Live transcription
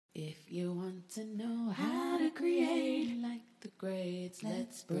If you want to know how to create like the greats,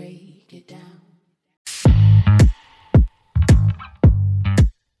 let's break it down.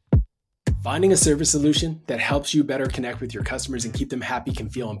 Finding a service solution that helps you better connect with your customers and keep them happy can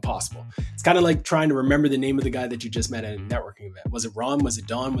feel impossible. It's kind of like trying to remember the name of the guy that you just met at a networking event. Was it Ron? Was it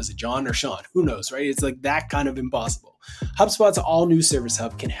Don? Was it John or Sean? Who knows, right? It's like that kind of impossible. HubSpot's all new Service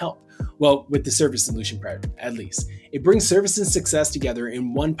Hub can help. Well, with the service solution part, at least. It brings service and success together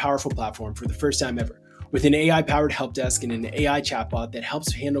in one powerful platform for the first time ever. With an AI-powered help desk and an AI chatbot that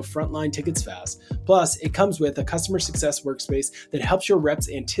helps handle frontline tickets fast. Plus, it comes with a customer success workspace that helps your reps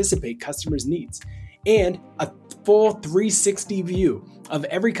anticipate customers' needs. And a full 360 view of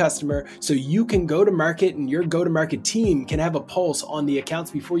every customer so you can go to market and your go-to-market team can have a pulse on the accounts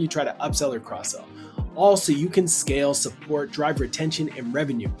before you try to upsell or cross-sell. Also, you can scale, support, drive retention, and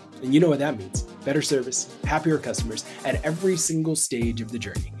revenue. And you know what that means. Better service, happier customers at every single stage of the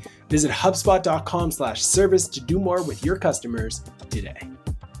journey. Visit HubSpot.com/service to do more with your customers today.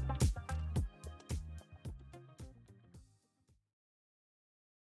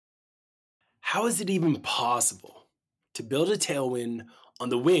 How is it even possible to build a tailwind on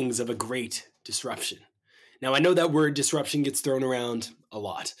the wings of a great disruption? Now, I know that word disruption gets thrown around a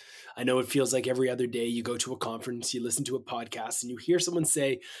lot. I know it feels like every other day you go to a conference, you listen to a podcast, and you hear someone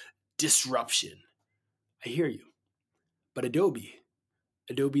say, disruption. I hear you. But Adobe,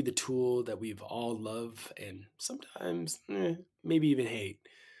 the tool that we've all love and sometimes maybe even hate,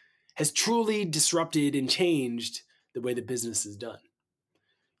 has truly disrupted and changed the way that business is done.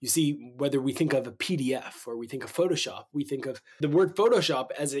 You see, whether we think of a PDF or we think of Photoshop, we think of the word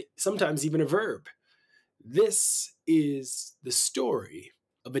Photoshop as sometimes even a verb. This is the story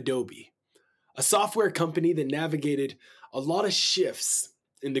of Adobe, a software company that navigated a lot of shifts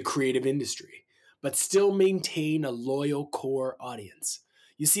in the creative industry, but still maintain a loyal core audience.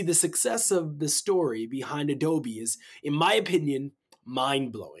 You see, the success of the story behind Adobe is, in my opinion,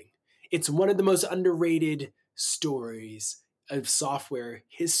 mind-blowing. It's one of the most underrated stories of software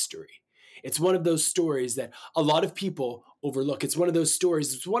history. It's one of those stories that a lot of people overlook. It's one of those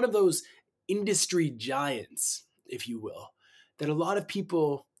stories, it's one of those industry giants, if you will, that a lot of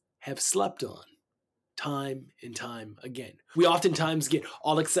people have slept on time and time again. We oftentimes get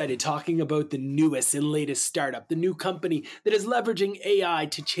all excited talking about the newest and latest startup, the new company that is leveraging AI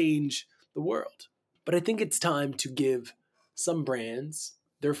to change the world. But I think it's time to give some brands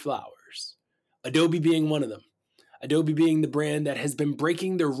their flowers. Adobe being one of them. Adobe being the brand that has been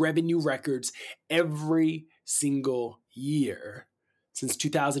breaking their revenue records every single year since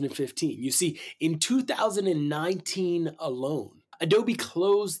 2015. You see, in 2019 alone, Adobe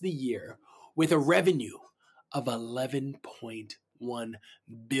closed the year with a revenue of $11.1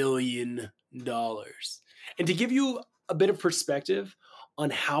 billion. And to give you a bit of perspective on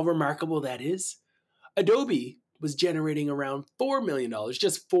how remarkable that is, Adobe was generating around $4 million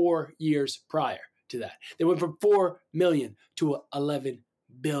just 4 years prior to that. They went from $4 million to $11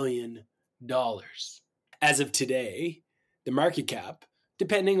 billion. As of today, the market cap,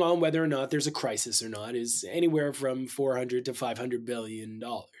 depending on whether or not there's a crisis or not, is anywhere from $400 to $500 billion.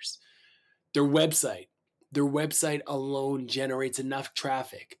 Their website alone generates enough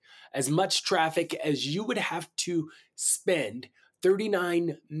traffic, as much traffic as you would have to spend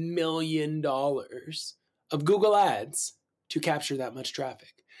 $39 million of Google Ads to capture that much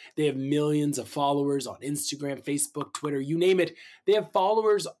traffic. They have millions of followers on Instagram, Facebook, Twitter, you name it. They have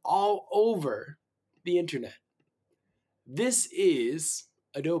followers all over the internet. This is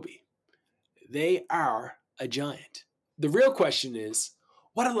Adobe. They are a giant. The real question is,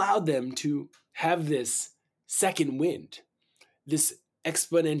 what allowed them to have this second wind, this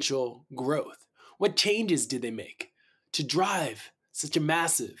exponential growth? What changes did they make to drive such a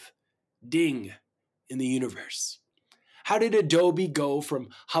massive ding in the universe? How did Adobe go from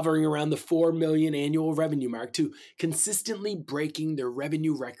hovering around the 4 million annual revenue mark to consistently breaking their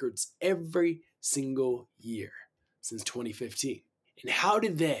revenue records every single year since 2015? And how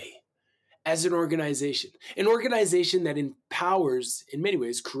did they, as an organization that empowers, in many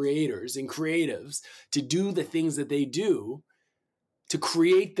ways, creators and creatives to do the things that they do, to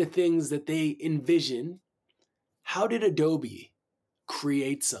create the things that they envision, how did Adobe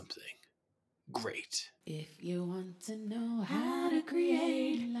create something great? If you want to know how to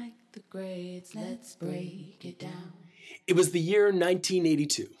create like the greats, let's break it down. It was the year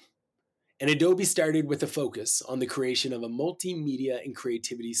 1982, and Adobe started with a focus on the creation of a multimedia and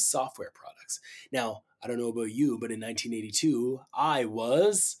creativity software products. Now, I don't know about you, but in 1982, I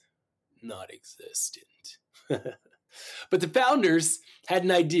was not existent. But the founders had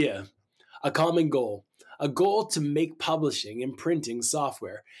an idea, a common goal, a goal to make publishing and printing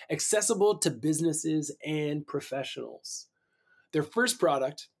software accessible to businesses and professionals. Their first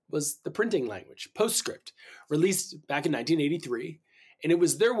product was the printing language, PostScript, released back in 1983, and it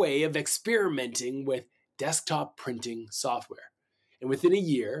was their way of experimenting with desktop printing software. And within a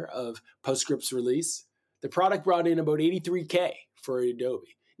year of PostScript's release, the product brought in about $83K for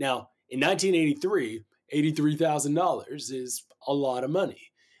Adobe. Now, in 1983, $83,000 is a lot of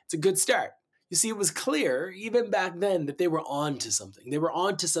money. It's a good start. You see, it was clear, even back then, that they were on to something. They were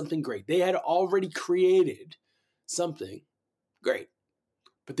on to something great. They had already created something great.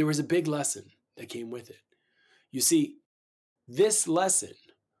 But there was a big lesson that came with it. You see, this lesson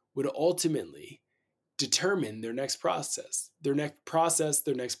would ultimately determine their next process, their next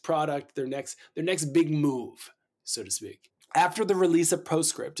product, their next big move, so to speak. After the release of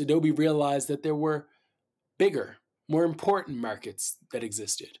PostScript, Adobe realized that there were bigger, more important markets that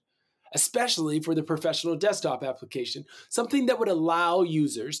existed, especially for the professional desktop application, something that would allow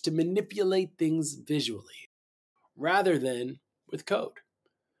users to manipulate things visually rather than with code.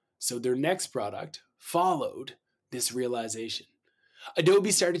 So their next product followed this realization.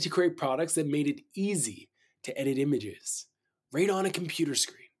 Adobe started to create products that made it easy to edit images right on a computer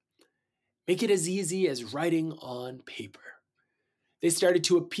screen. Make it as easy as writing on paper. They started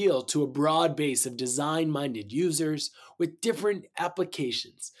to appeal to a broad base of design-minded users with different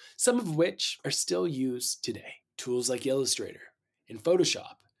applications, some of which are still used today. Tools like Illustrator and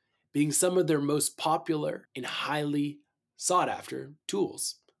Photoshop being some of their most popular and highly sought-after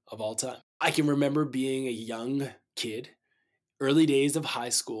tools of all time. I can remember being a young kid, early days of high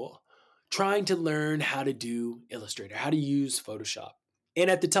school, trying to learn how to do Illustrator, how to use Photoshop.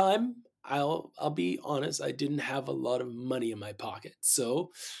 And at the time, I'll be honest, I didn't have a lot of money in my pocket.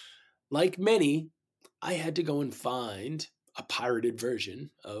 So, like many, I had to go and find a pirated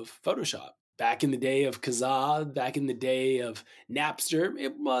version of Photoshop. Back in the day of Kazaa, back in the day of Napster,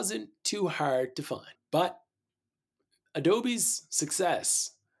 it wasn't too hard to find. But Adobe's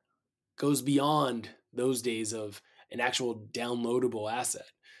success goes beyond those days of an actual downloadable asset,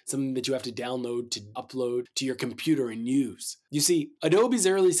 something that you have to download to upload to your computer and use. You see, Adobe's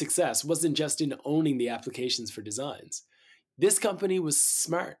early success wasn't just in owning the applications for designs. This company was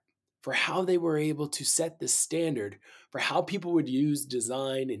smart for how they were able to set the standard for how people would use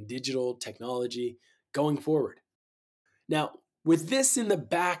design and digital technology going forward. Now, with this in the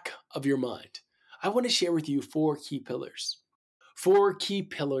back of your mind, I want to share with you 4 key pillars. 4 key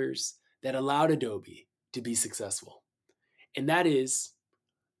pillars that allowed Adobe to be successful. And that is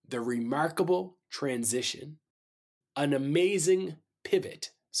the remarkable transition, an amazing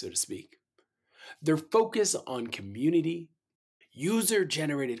pivot, so to speak, their focus on community,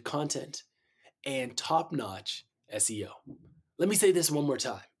 user-generated content, and top-notch SEO. Let me say this one more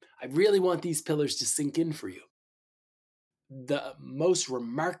time. I really want these pillars to sink in for you. The most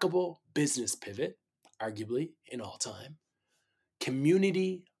remarkable business pivot, arguably in all time,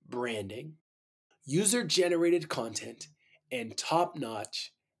 community branding, user-generated content, and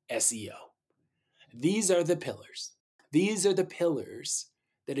top-notch SEO. These are the pillars. These are the pillars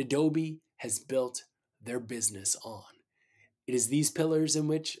that Adobe has built their business on. It is these pillars in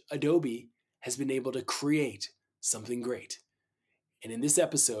which Adobe has been able to create something great. And in this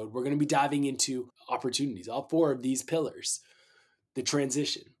episode, we're going to be diving into opportunities, all 4 of these pillars: the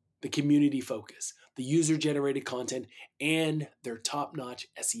transition, the community focus, the user-generated content, and their top-notch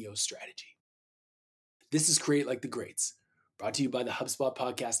SEO strategy. This is Create Like the Greats, brought to you by the HubSpot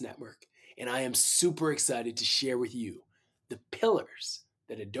Podcast Network, and I am super excited to share with you the pillars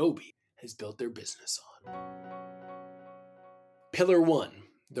that Adobe has built their business on. Pillar 1,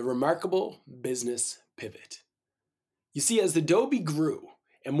 the remarkable business pivot. You see, as Adobe grew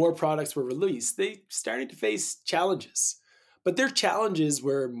and more products were released, they started to face challenges. But their challenges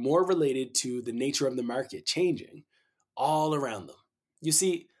were more related to the nature of the market changing all around them. You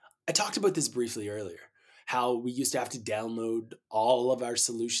see, I talked about this briefly earlier, how we used to have to download all of our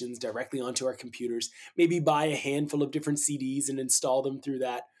solutions directly onto our computers, maybe buy a handful of different CDs and install them through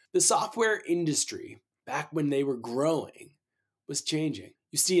that. The software industry, back when they were growing, was changing.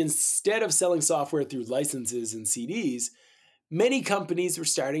 You see, instead of selling software through licenses and CDs, many companies were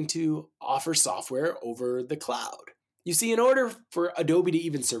starting to offer software over the cloud. You see, in order for Adobe to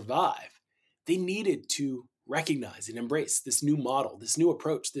even survive, they needed to recognize and embrace this new model, this new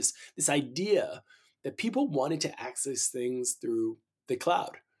approach, this idea that people wanted to access things through the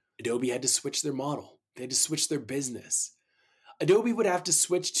cloud. Adobe had to switch their model. They had to switch their business. Adobe would have to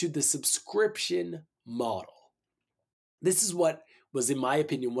switch to the subscription model. This is what was, in my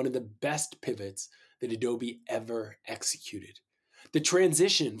opinion, one of the best pivots that Adobe ever executed. The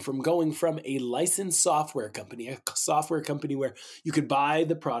transition from going from a licensed software company, a software company where you could buy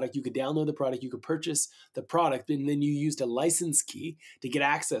the product, you could download the product, you could purchase the product, and then you used a license key to get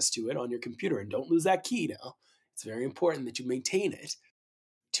access to it on your computer. And don't lose that key now. It's very important that you maintain it,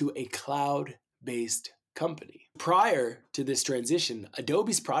 to a cloud-based company. Prior to this transition,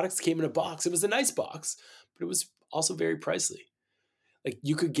 Adobe's products came in a box. It was a nice box, but it was also very pricey. Like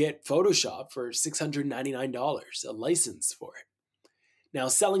you could get Photoshop for $699, a license for it. Now,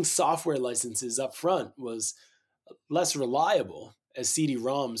 selling software licenses up front was less reliable as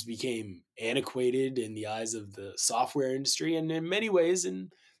CD-ROMs became antiquated in the eyes of the software industry and in many ways in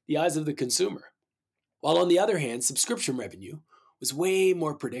the eyes of the consumer. While on the other hand, subscription revenue was way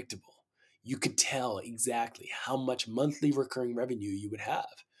more predictable. You could tell exactly how much monthly recurring revenue you would have.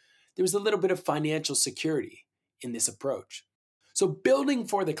 There was a little bit of financial security in this approach. So building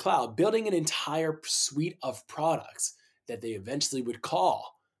for the cloud, building an entire suite of products that they eventually would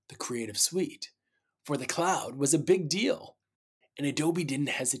call the Creative Suite for the cloud was a big deal. And Adobe didn't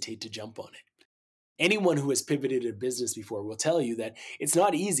hesitate to jump on it. Anyone who has pivoted a business before will tell you that it's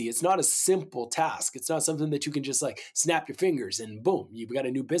not easy. It's not a simple task. It's not something that you can just like snap your fingers and boom, you've got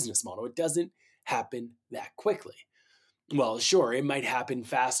a new business model. It doesn't happen that quickly. Well, sure, it might happen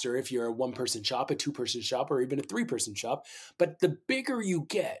faster if you're a one-person shop, a two-person shop, or even a three-person shop. But the bigger you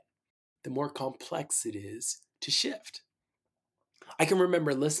get, the more complex it is to shift. I can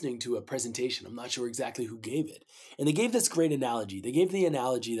remember listening to a presentation, I'm not sure exactly who gave it, and they gave this great analogy. They gave the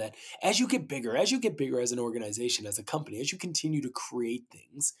analogy that as you get bigger as an organization, as a company, as you continue to create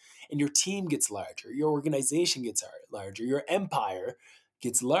things, and your team gets larger, your organization gets larger, your empire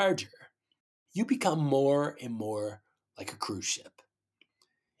gets larger, you become more and more like a cruise ship.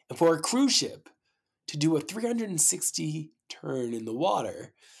 And for a cruise ship to do a 360 turn in the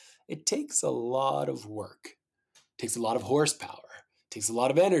water, it takes a lot of work. It takes a lot of horsepower. It takes a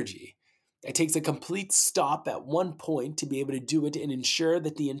lot of energy. It takes a complete stop at one point to be able to do it and ensure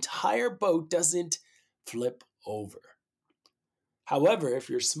that the entire boat doesn't flip over. However, if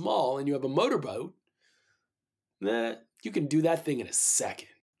you're small and you have a motorboat, you can do that thing in a second.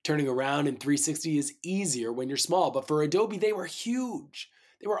 Turning around in 360 is easier when you're small, but for Adobe, they were huge.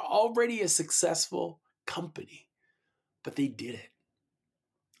 They were already a successful company, but they did it.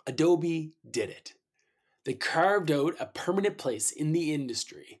 Adobe did it. They carved out a permanent place in the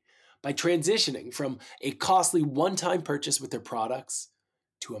industry by transitioning from a costly one-time purchase with their products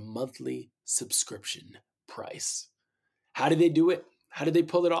to a monthly subscription price. How did they do it? How did they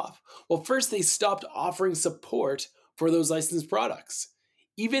pull it off? Well, first they stopped offering support for those licensed products.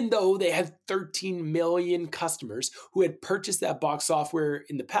 Even though they had 13 million customers who had purchased that box software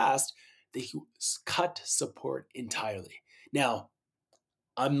in the past, they cut support entirely. Now,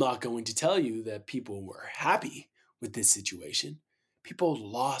 I'm not going to tell you that people were happy with this situation. People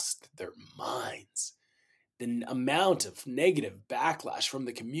lost their minds. The amount of negative backlash from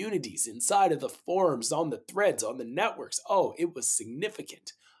the communities inside of the forums, on the threads, on the networks, it was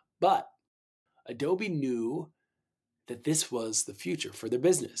significant. But Adobe knew that this was the future for their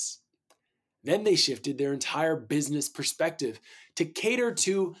business. Then they shifted their entire business perspective to cater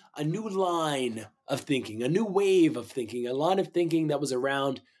to a new line of thinking, a new wave of thinking, a line of thinking that was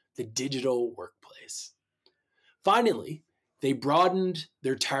around the digital workplace. Finally, they broadened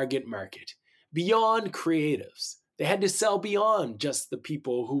their target market beyond creatives. They had to sell beyond just the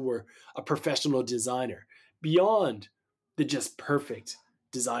people who were a professional designer, beyond the just perfect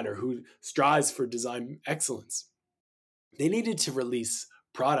designer who strives for design excellence. They needed to release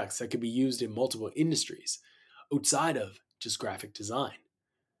products that could be used in multiple industries outside of just graphic design.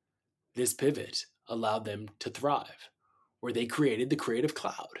 This pivot allowed them to thrive, where they created the Creative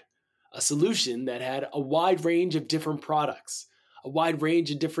Cloud, a solution that had a wide range of different products, a wide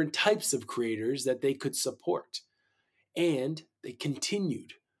range of different types of creators that they could support. And they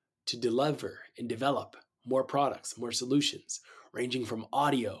continued to deliver and develop more products, more solutions, ranging from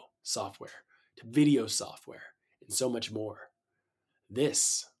audio software to video software and so much more.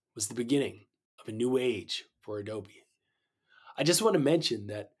 This was the beginning of a new age for Adobe. I just want to mention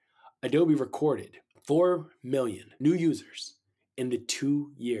that Adobe recorded 4 million new users in the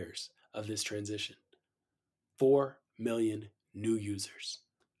 2 years of this transition. 4 million new users.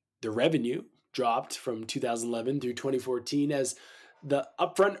 The revenue dropped from 2011 through 2014 as the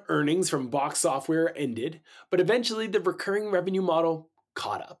upfront earnings from box software ended, but eventually the recurring revenue model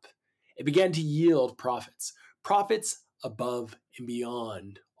caught up. It began to yield profits above and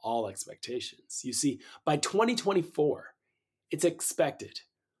beyond all expectations. You see, by 2024, it's expected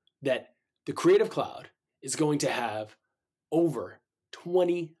that the Creative Cloud is going to have over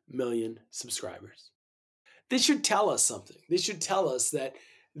 20 million subscribers. This should tell us something. This should tell us that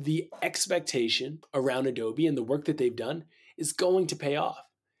the expectation around Adobe and the work that they've done is going to pay off.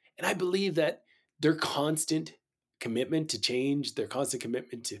 And I believe that their constant commitment to change, their constant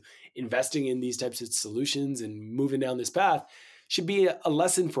commitment to investing in these types of solutions and moving down this path should be a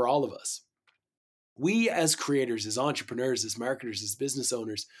lesson for all of us. We as creators, as entrepreneurs, as marketers, as business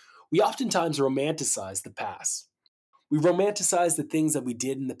owners, we oftentimes romanticize the past. We romanticize the things that we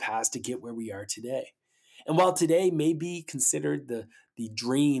did in the past to get where we are today. And while today may be considered the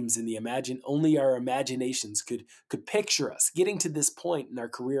dreams and only our imaginations could picture us getting to this point in our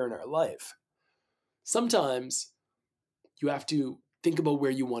career and our life, sometimes you have to think about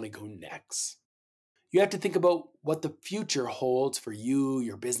where you want to go next. You have to think about what the future holds for you,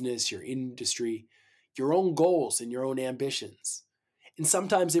 your business, your industry, your own goals and your own ambitions. And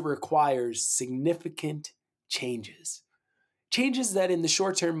sometimes it requires significant changes. Changes that in the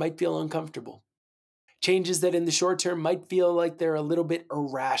short term might feel uncomfortable. Changes that in the short term might feel like they're a little bit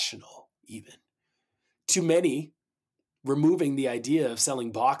irrational, even. To many, removing the idea of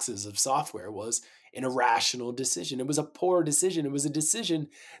selling boxes of software was an irrational decision. It was a poor decision. It was a decision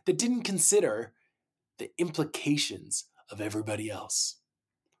that didn't consider the implications of everybody else.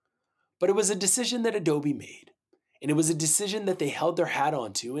 But it was a decision that Adobe made. And it was a decision that they held their hat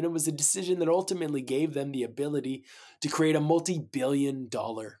onto. And it was a decision that ultimately gave them the ability to create a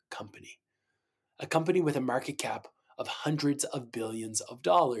multi-billion-dollar company. A company with a market cap of hundreds of billions of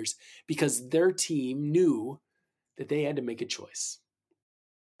dollars, because their team knew that they had to make a choice.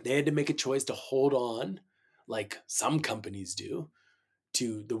 They had to make a choice to hold on, like some companies do,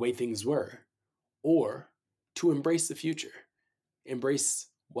 to the way things were, or to embrace the future, embrace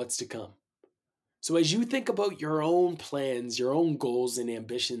what's to come. So as you think about your own plans, your own goals and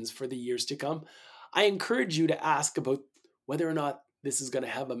ambitions for the years to come, I encourage you to ask about whether or not this is going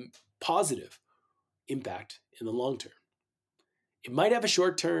to have a positive impact in the long term. It might have a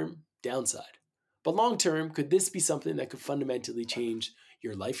short-term downside, but long-term, could this be something that could fundamentally change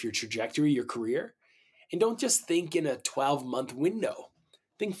your life, your trajectory, your career? And don't just think in a 12-month window.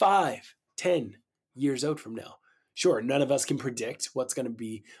 Think 5, 10 years out from now. Sure, none of us can predict what's going to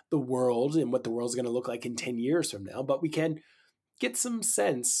be the world and what the world's going to look like in 10 years from now, but we can get some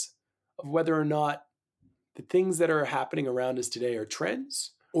sense of whether or not the things that are happening around us today are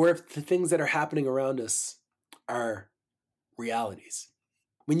trends, or if the things that are happening around us are realities.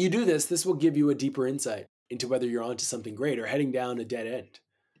 When you do this, this will give you a deeper insight into whether you're onto something great or heading down a dead end.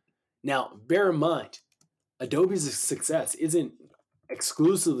 Now, bear in mind, Adobe's success isn't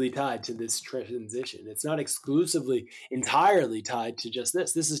exclusively tied to this transition. It's not entirely tied to just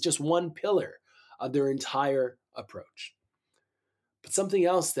this. This is just one pillar of their entire approach. But something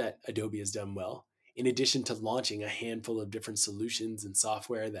else that Adobe has done well, in addition to launching a handful of different solutions and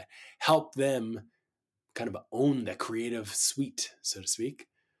software that help them kind of own the creative suite, so to speak,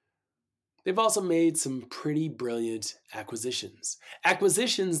 they've also made some pretty brilliant acquisitions.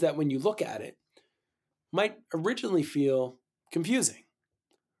 Acquisitions that when you look at it, might originally feel confusing.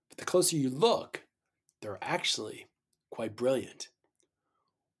 But the closer you look, they're actually quite brilliant.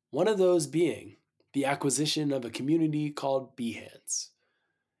 One of those being the acquisition of a community called Behance.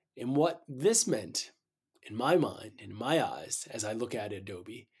 And what this meant, in my mind, in my eyes, as I look at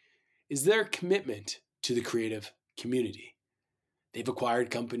Adobe, is their commitment to the creative community. They've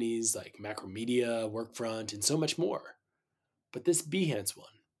acquired companies like Macromedia, Workfront, and so much more. But this Behance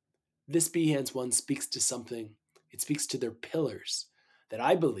one speaks to something. It speaks to their pillars that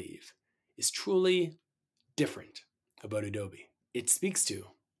I believe is truly different about Adobe. It speaks to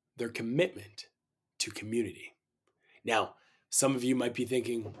their commitment to community. Now, some of you might be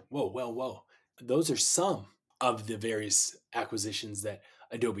thinking, whoa. Those are some of the various acquisitions that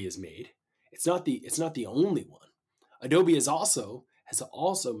Adobe has made. It's not the only one. Adobe has also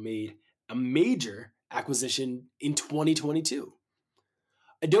made a major acquisition in 2022.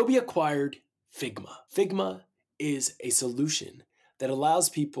 Adobe acquired Figma. Figma is a solution that allows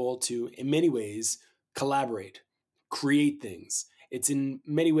people to, in many ways, collaborate, create things. It's in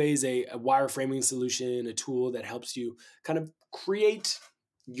many ways a wireframing solution, a tool that helps you kind of create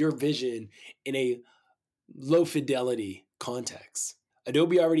your vision in a low fidelity context.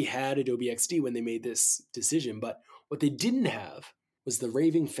 Adobe already had Adobe XD when they made this decision, but what they didn't have was the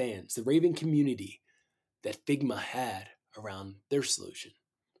raving fans, the raving community that Figma had around their solution.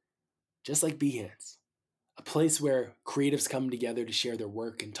 Just like Behance, a place where creatives come together to share their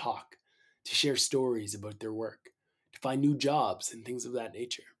work and talk, to share stories about their work, to find new jobs and things of that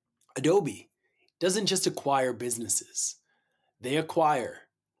nature. Adobe doesn't just acquire businesses, they acquire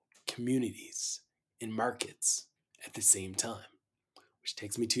communities and markets at the same time, which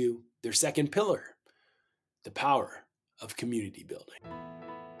takes me to their second pillar, the power of community building.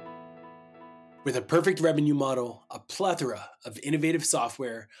 With a perfect revenue model, a plethora of innovative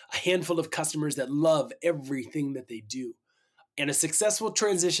software, a handful of customers that love everything that they do, and a successful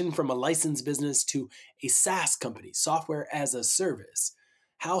transition from a licensed business to a SaaS company, software as a service,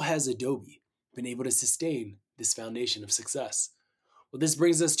 how has Adobe been able to sustain this foundation of success? Well, this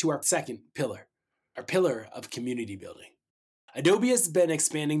brings us to our second pillar, our pillar of community building. Adobe has been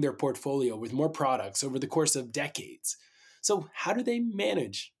expanding their portfolio with more products over the course of decades. So, how do they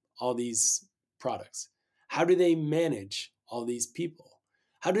manage all these products? How do they manage all these people?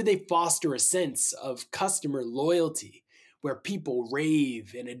 How do they foster a sense of customer loyalty where people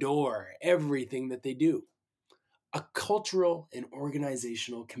rave and adore everything that they do? A cultural and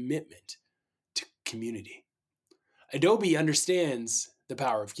organizational commitment to community. Adobe understands the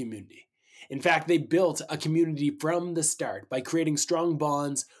power of community. In fact, they built a community from the start by creating strong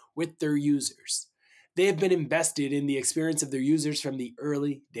bonds with their users. They have been invested in the experience of their users from the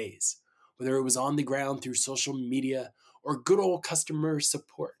early days, whether it was on the ground through social media or good old customer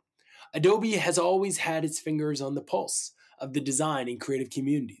support. Adobe has always had its fingers on the pulse of the design and creative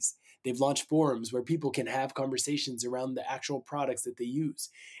communities. They've launched forums where people can have conversations around the actual products that they use.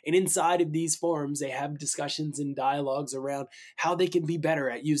 And inside of these forums, they have discussions and dialogues around how they can be better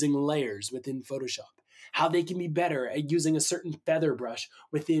at using layers within Photoshop, how they can be better at using a certain feather brush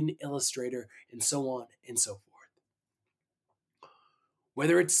within Illustrator, and so on and so forth.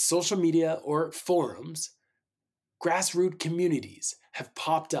 Whether it's social media or forums, grassroots communities have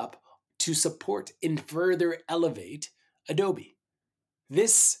popped up to support and further elevate Adobe.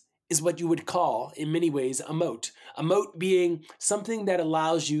 This is what you would call, in many ways, a moat. A moat being something that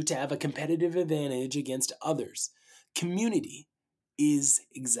allows you to have a competitive advantage against others. Community is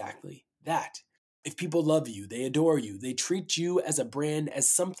exactly that. If people love you, they adore you, they treat you as a brand, as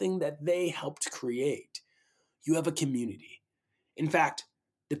something that they helped create, you have a community. In fact,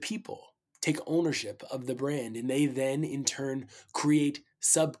 the people take ownership of the brand and they then in turn create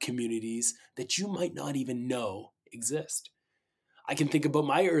sub-communities that you might not even know exist. I can think about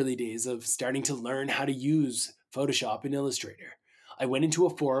my early days of starting to learn how to use Photoshop and Illustrator. I went into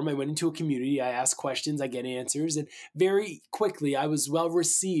a forum, I went into a community, I asked questions, I get answers, and very quickly I was well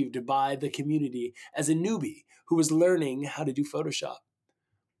received by the community as a newbie who was learning how to do Photoshop.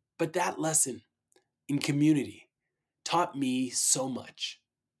 But that lesson in community taught me so much.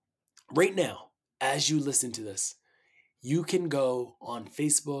 Right now, as you listen to this, you can go on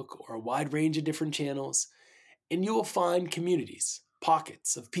Facebook or a wide range of different channels and you will find communities,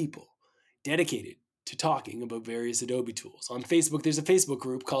 pockets of people dedicated to talking about various Adobe tools. On Facebook, there's a Facebook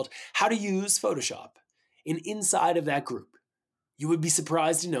group called How to Use Photoshop. And inside of that group, you would be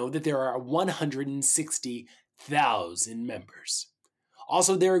surprised to know that there are 160,000 members.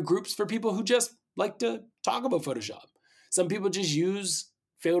 Also, there are groups for people who just like to talk about Photoshop. Some people just use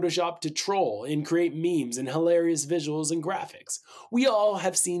Photoshop to troll and create memes and hilarious visuals and graphics. We all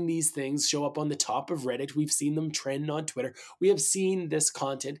have seen these things show up on the top of Reddit. We've seen them trend on Twitter. We have seen this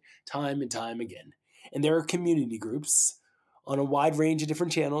content time and time again. And there are community groups on a wide range of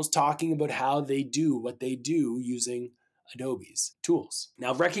different channels talking about how they do what they do using Adobe's tools.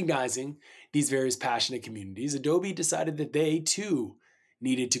 Now, recognizing these various passionate communities, Adobe decided that they too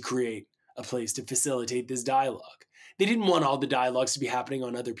needed to create a place to facilitate this dialogue. They didn't want all the dialogues to be happening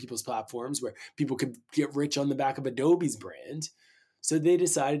on other people's platforms where people could get rich on the back of Adobe's brand. So they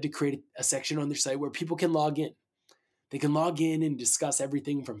decided to create a section on their site where people can log in. They can log in and discuss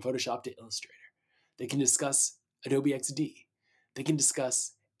everything from Photoshop to Illustrator. They can discuss Adobe XD. They can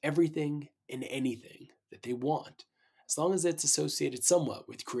discuss everything and anything that they want, as long as it's associated somewhat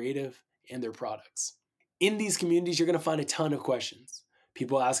with creative and their products. In these communities, you're going to find a ton of questions.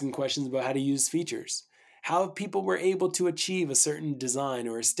 People asking questions about how to use features, how people were able to achieve a certain design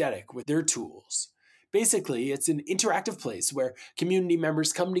or aesthetic with their tools. Basically, it's an interactive place where community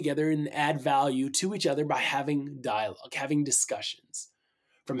members come together and add value to each other by having dialogue, having discussions.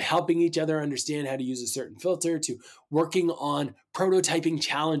 From helping each other understand how to use a certain filter to working on prototyping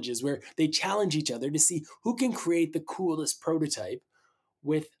challenges where they challenge each other to see who can create the coolest prototype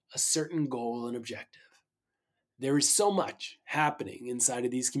with a certain goal and objective. There is so much happening inside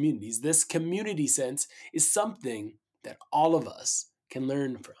of these communities. This community sense is something that all of us can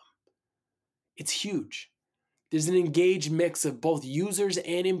learn from. It's huge. There's an engaged mix of both users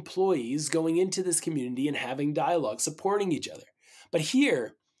and employees going into this community and having dialogue, supporting each other. But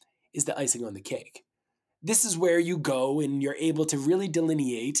here is the icing on the cake. This is where you go and you're able to really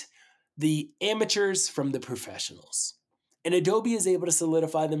delineate the amateurs from the professionals. And Adobe is able to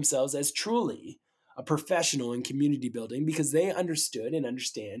solidify themselves as truly a professional in community building because they understood and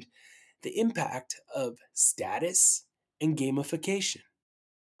understand the impact of status and gamification.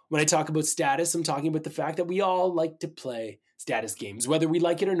 When I talk about status, I'm talking about the fact that we all like to play status games. Whether we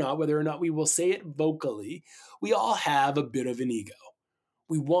like it or not, whether or not we will say it vocally, we all have a bit of an ego.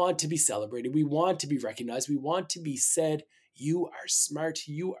 We want to be celebrated. We want to be recognized. We want to be said, you are smart,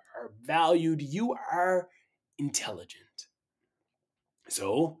 you are valued, you are intelligent.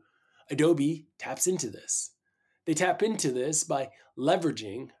 So Adobe taps into this. They tap into this by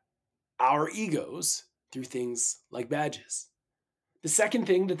leveraging our egos through things like badges. The second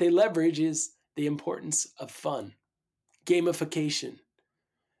thing that they leverage is the importance of fun, gamification.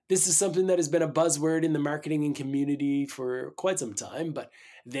 This is something that has been a buzzword in the marketing and community for quite some time, but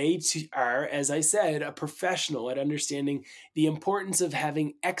they are, as I said, a professional at understanding the importance of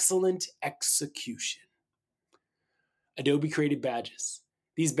having excellent execution. Adobe created badges.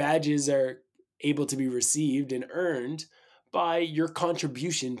 These badges are able to be received and earned by your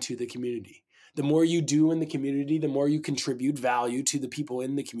contribution to the community. The more you do in the community, the more you contribute value to the people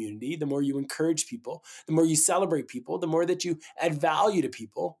in the community, the more you encourage people, the more you celebrate people, the more that you add value to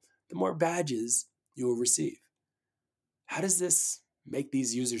people, the more badges you will receive. How does this make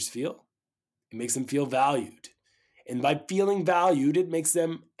these users feel? It makes them feel valued. And by feeling valued, it makes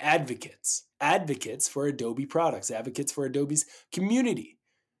them advocates for Adobe products, advocates for Adobe's community.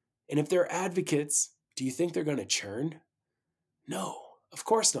 And if they're advocates, do you think they're going to churn? No, of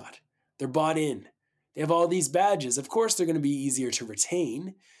course not. They're bought in. They have all these badges. Of course, they're going to be easier to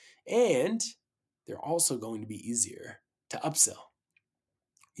retain, and they're also going to be easier to upsell.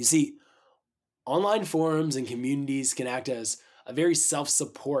 You see, online forums and communities can act as a very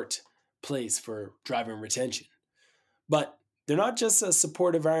self-support place for driving retention. But they're not just a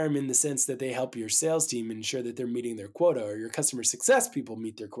supportive arm in the sense that they help your sales team ensure that they're meeting their quota or your customer success people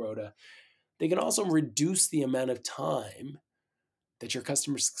meet their quota. They can also reduce the amount of time that your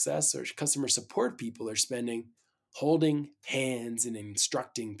customer success or customer support people are spending holding hands and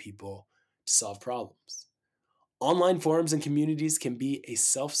instructing people to solve problems. Online forums and communities can be a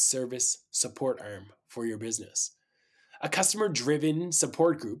self-service support arm for your business. A customer-driven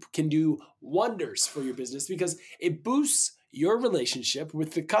support group can do wonders for your business because it boosts your relationship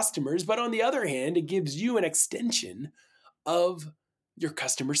with the customers, but on the other hand, it gives you an extension of your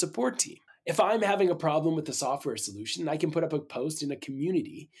customer support team. If I'm having a problem with the software solution, I can put up a post in a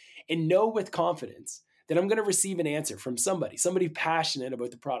community and know with confidence that I'm going to receive an answer from somebody passionate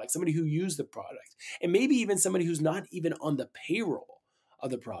about the product, somebody who used the product, and maybe even somebody who's not even on the payroll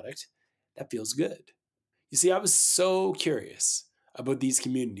of the product. That feels good. You see, I was so curious about these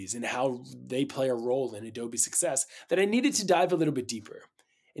communities and how they play a role in Adobe's success that I needed to dive a little bit deeper.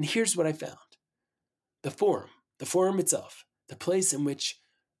 And here's what I found. The forum itself, the place in which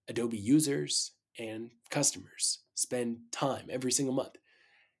Adobe users and customers spend time every single month,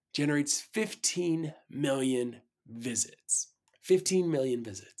 generates 15 million visits. 15 million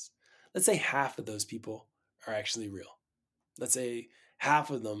visits. Let's say half of those people are actually real. Let's say half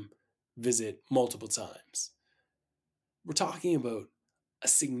of them visit multiple times. We're talking about a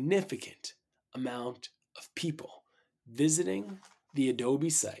significant amount of people visiting the Adobe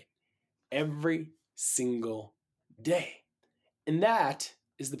site every single day. And that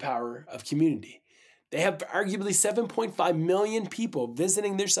is the power of community. They have arguably 7.5 million people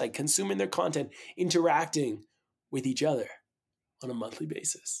visiting their site, consuming their content, interacting with each other on a monthly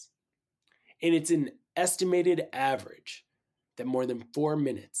basis. And it's an estimated average that more than 4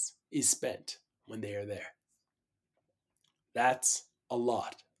 minutes is spent when they are there. That's a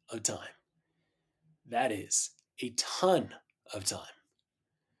lot of time. That is a ton of time.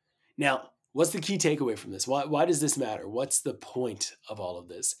 Now, what's the key takeaway from this? Why does this matter? What's the point of all of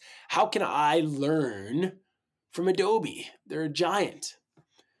this? How can I learn from Adobe? They're a giant.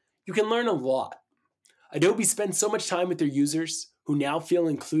 You can learn a lot. Adobe spends so much time with their users who now feel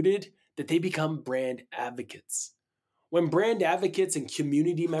included that they become brand advocates. When brand advocates and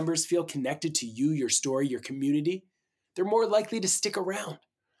community members feel connected to you, your story, your community, they're more likely to stick around.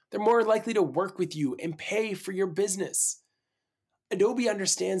 They're more likely to work with you and pay for your business. Adobe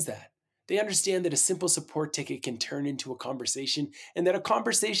understands that. They understand that a simple support ticket can turn into a conversation and that a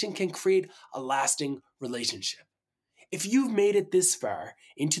conversation can create a lasting relationship. If you've made it this far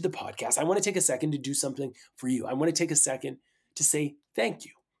into the podcast, I want to take a second to do something for you. I want to take a second to say thank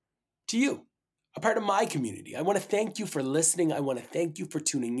you to you, a part of my community. I want to thank you for listening. I want to thank you for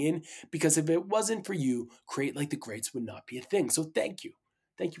tuning in, because if it wasn't for you, Create Like the Greats would not be a thing. So thank you.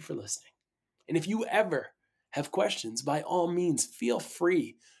 Thank you for listening. And if you ever have questions, by all means, feel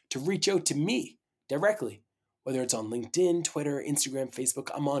free to reach out to me directly, whether it's on LinkedIn, Twitter, Instagram, Facebook.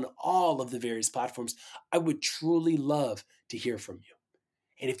 I'm on all of the various platforms. I would truly love to hear from you.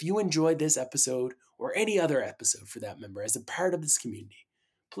 And if you enjoyed this episode or any other episode for that member as a part of this community,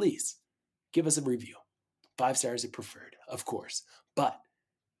 please give us a review. 5 stars if preferred, of course. But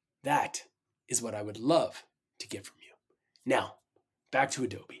that is what I would love to get from you. Now, back to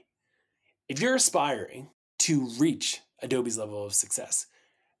Adobe. If you're aspiring to reach Adobe's level of success,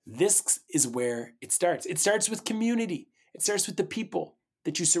 this is where it starts. It starts with community. It starts with the people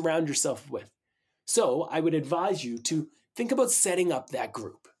that you surround yourself with. So I would advise you to think about setting up that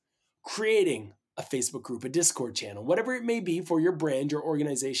group, creating a Facebook group, a Discord channel, whatever it may be for your brand, your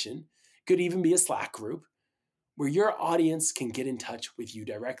organization. Could even be a Slack group where your audience can get in touch with you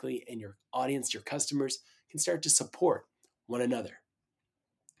directly and your audience, your customers, can start to support one another.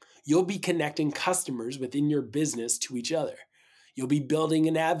 You'll be connecting customers within your business to each other. You'll be building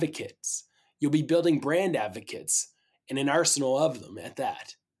an advocates. You'll be building brand advocates and an arsenal of them at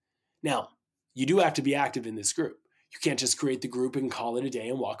that. Now, you do have to be active in this group. You can't just create the group and call it a day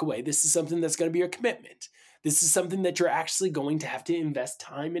and walk away. This is something that's going to be a commitment. This is something that you're actually going to have to invest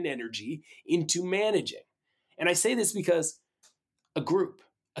time and energy into managing. And I say this because a group,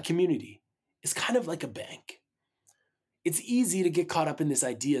 a community, is kind of like a bank. It's easy to get caught up in this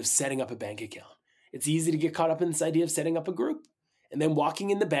idea of setting up a bank account. It's easy to get caught up in this idea of setting up a group and then walking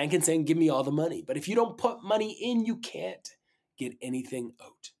in the bank and saying, give me all the money. But if you don't put money in, you can't get anything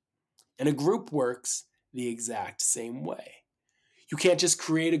out. And a group works the exact same way. You can't just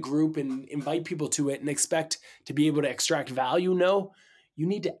create a group and invite people to it and expect to be able to extract value. No, you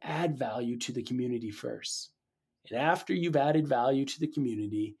need to add value to the community first. And after you've added value to the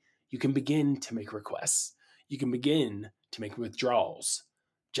community, you can begin to make requests. You can begin to make withdrawals,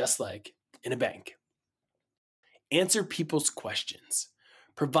 just like in a bank. Answer people's questions.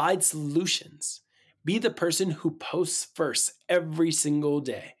 Provide solutions. Be the person who posts first every single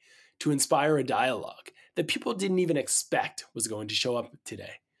day to inspire a dialogue that people didn't even expect was going to show up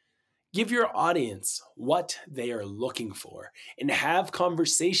today. Give your audience what they are looking for and have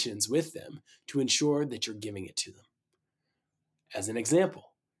conversations with them to ensure that you're giving it to them. As an example,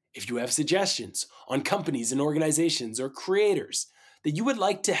 if you have suggestions on companies and organizations or creators that you would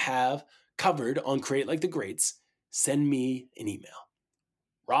like to have covered on Create Like the Greats, send me an email.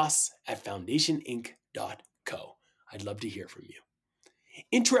 ross@foundationinc.co. I'd love to hear from you.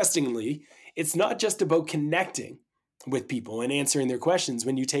 Interestingly, it's not just about connecting with people and answering their questions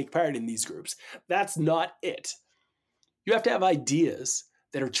when you take part in these groups. That's not it. You have to have ideas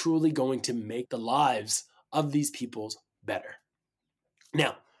that are truly going to make the lives of these people better.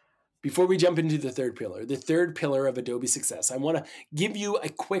 Now, before we jump into the third pillar of Adobe success, I want to give you a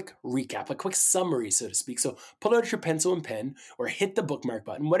quick recap, a quick summary, so to speak. So pull out your pencil and pen or hit the bookmark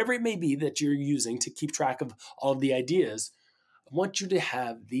button, whatever it may be that you're using to keep track of all of the ideas. I want you to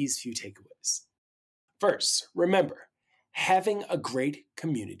have these few takeaways. First, remember, having a great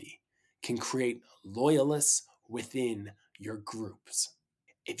community can create loyalists within your groups.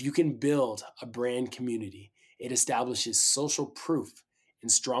 If you can build a brand community, it establishes social proof and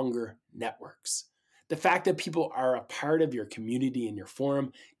stronger networks. The fact that people are a part of your community and your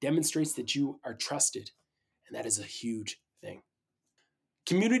forum demonstrates that you are trusted, and that is a huge thing.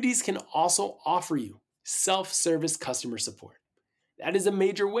 Communities can also offer you self-service customer support. That is a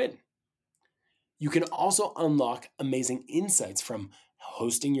major win. You can also unlock amazing insights from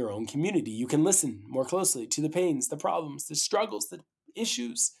hosting your own community. You can listen more closely to the pains, the problems, the struggles, the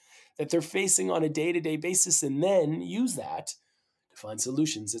issues that they're facing on a day-to-day basis, and then use that to find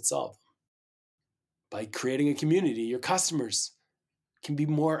solutions that solve them. By creating a community, your customers can be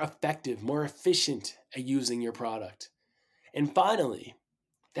more effective, more efficient at using your product. And finally,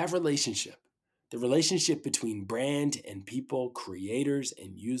 that relationship, the relationship between brand and people, creators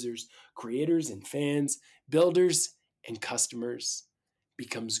and users, creators and fans, builders and customers,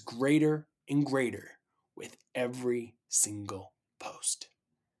 becomes greater and greater with every single post.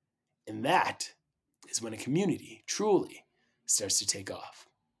 And that is when a community truly starts to take off.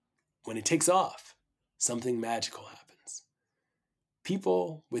 When it takes off, something magical happens.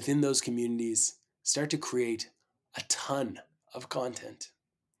 People within those communities start to create a ton of content,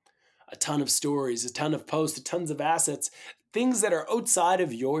 a ton of stories, a ton of posts, tons of assets, things that are outside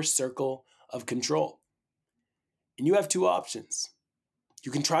of your circle of control. And you have two options.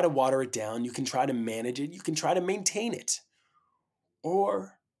 You can try to water it down, you can try to manage it, you can try to maintain it,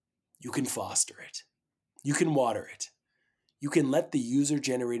 or you can foster it. You can water it. You can let the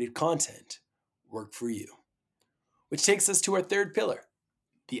user-generated content work for you. Which takes us to our third pillar,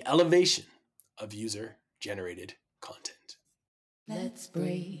 the elevation of user-generated content. Let's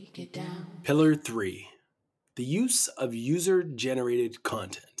break it down. Pillar 3, the use of user-generated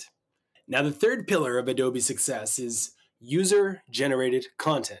content. Now, the third pillar of Adobe success is user-generated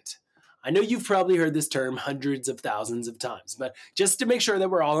content. I know you've probably heard this term hundreds of thousands of times, but just to make sure that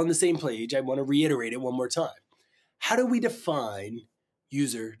we're all on the same page, I want to reiterate it one more time. How do we define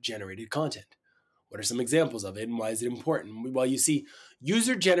user-generated content? What are some examples of it and why is it important? Well, you see,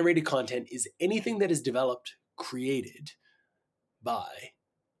 user-generated content is anything that is developed, created by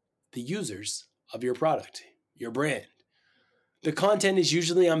the users of your product, your brand. The content is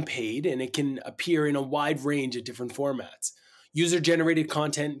usually unpaid and it can appear in a wide range of different formats. User-generated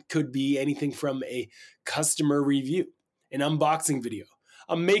content could be anything from a customer review, an unboxing video,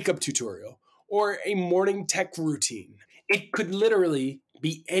 a makeup tutorial, or a morning tech routine. It could literally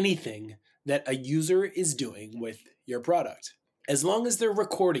be anything that a user is doing with your product. As long as they're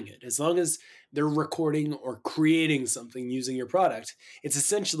recording it, as long as they're recording or creating something using your product, it's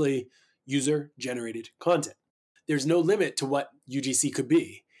essentially user-generated content. There's no limit to what UGC could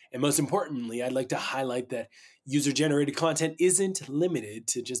be. And most importantly, I'd like to highlight that user-generated content isn't limited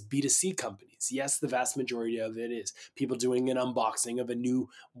to just B2C companies. Yes, the vast majority of it is people doing an unboxing of a new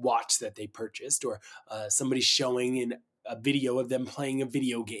watch that they purchased, or somebody showing a video of them playing a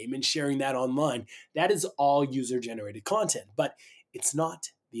video game and sharing that online. That is all user-generated content, but it's not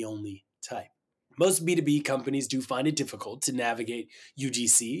the only type. Most B2B companies do find it difficult to navigate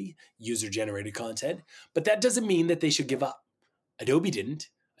UGC, user-generated content, but that doesn't mean that they should give up. Adobe didn't.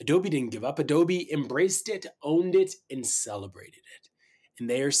 Adobe didn't give up. Adobe embraced it, owned it, and celebrated it. And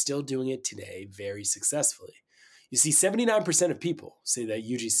they are still doing it today very successfully. You see, 79% of people say that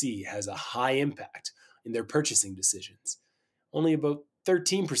UGC has a high impact in their purchasing decisions. Only about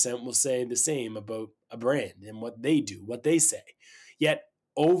 13% will say the same about a brand and what they do, what they say. Yet,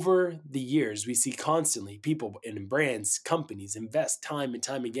 over the years, we see constantly people and brands, companies invest time and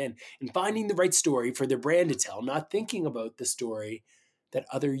time again in finding the right story for their brand to tell, not thinking about the story that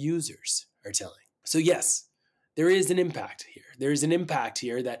other users are telling. So yes, there is an impact here. There is an impact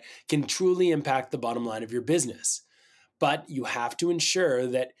here that can truly impact the bottom line of your business. But you have to ensure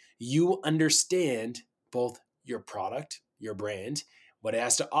that you understand both your product, your brand, what it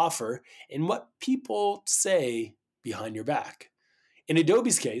has to offer, and what people say behind your back. In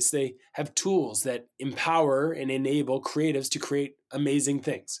Adobe's case, they have tools that empower and enable creatives to create amazing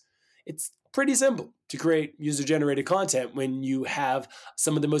things. It's pretty simple to create user-generated content when you have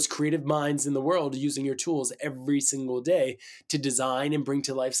some of the most creative minds in the world using your tools every single day to design and bring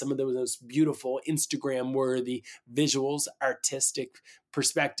to life some of the most beautiful Instagram-worthy visuals, artistic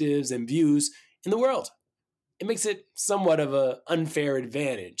perspectives, and views in the world. It makes it somewhat of an unfair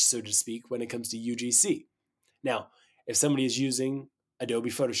advantage, so to speak, when it comes to UGC. Now, if somebody is using Adobe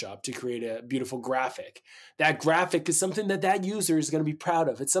Photoshop to create a beautiful graphic, that graphic is something that that user is going to be proud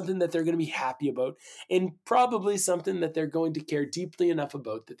of. It's something that they're going to be happy about, and probably something that they're going to care deeply enough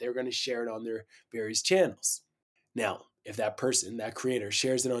about that they're going to share it on their various channels. Now, if that person, that creator,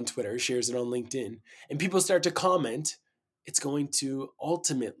 shares it on Twitter, shares it on LinkedIn, and people start to comment, it's going to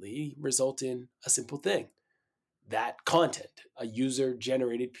ultimately result in a simple thing. That content, a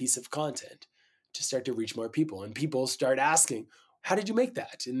user-generated piece of content, to start to reach more people. And people start asking, how did you make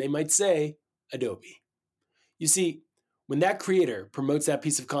that? And they might say, Adobe. You see, when that creator promotes that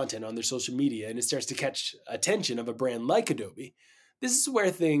piece of content on their social media and it starts to catch attention of a brand like Adobe, this is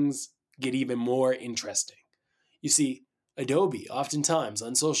where things get even more interesting. You see, Adobe oftentimes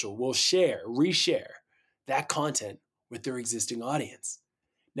on social will reshare that content with their existing audience.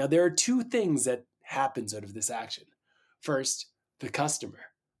 Now, there are two things that happens out of this action. First, the customer,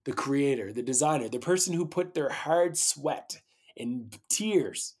 the creator, the designer, the person who put their hard sweat and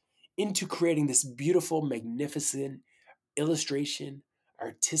tears into creating this beautiful, magnificent illustration,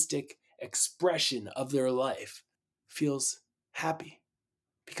 artistic expression of their life, feels happy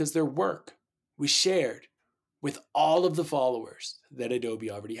because their work was shared with all of the followers that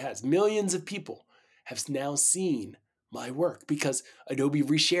Adobe already has. Millions of people have now seen my work because Adobe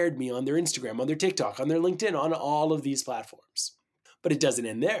reshared me on their Instagram, on their TikTok, on their LinkedIn, on all of these platforms. But it doesn't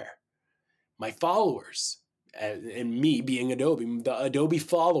end there. My followers, and me being Adobe, the Adobe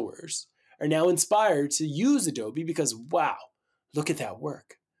followers are now inspired to use Adobe because, wow, look at that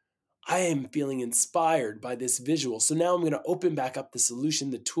work. I am feeling inspired by this visual. So now I'm going to open back up the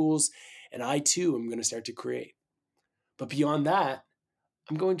solution, the tools, and I too am going to start to create. But beyond that,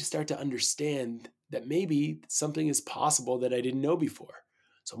 I'm going to start to understand that maybe something is possible that I didn't know before.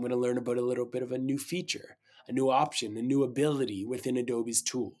 So I'm going to learn about a little bit of a new feature, a new option, a new ability within Adobe's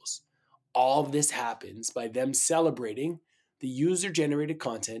tools. All of this happens by them celebrating the user-generated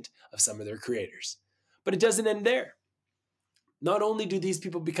content of some of their creators. But it doesn't end there. Not only do these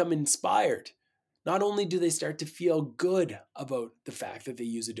people become inspired, not only do they start to feel good about the fact that they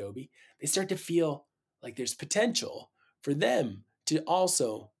use Adobe, they start to feel like there's potential for them to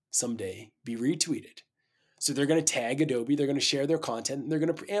also someday be retweeted. So they're going to tag Adobe, they're going to share their content, and they're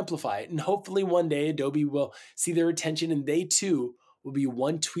going to amplify it. And hopefully one day Adobe will see their attention and they too will be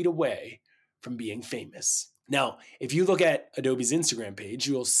one tweet away from being famous. Now, if you look at Adobe's Instagram page,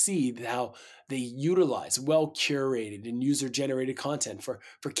 you'll see how they utilize well-curated and user-generated content for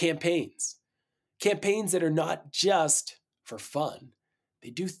campaigns. Campaigns that are not just for fun. They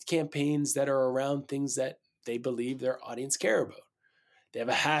do campaigns that are around things that they believe their audience care about. They have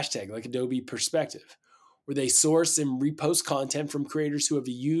a hashtag like Adobe Perspective, where they source and repost content from creators who have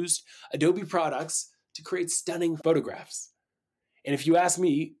used Adobe products to create stunning photographs. And if you ask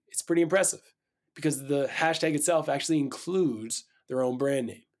me, it's pretty impressive because the hashtag itself actually includes their own brand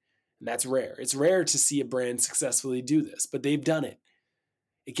name. And that's rare. It's rare to see a brand successfully do this, but they've done it.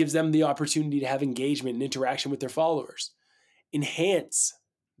 It gives them the opportunity to have engagement and interaction with their followers, enhance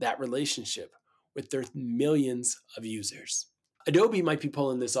that relationship with their millions of users. Adobe might be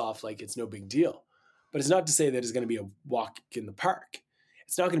pulling this off like it's no big deal, but it's not to say that it's going to be a walk in the park.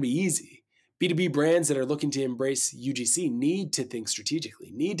 It's not going to be easy. B2B brands that are looking to embrace UGC need to think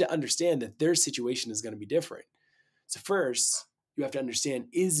strategically, need to understand that their situation is going to be different. So first, you have to understand,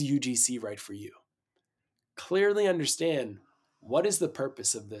 is UGC right for you? Clearly understand, what is the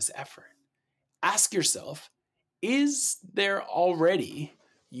purpose of this effort? Ask yourself, is there already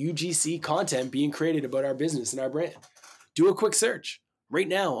UGC content being created about our business and our brand? Do a quick search right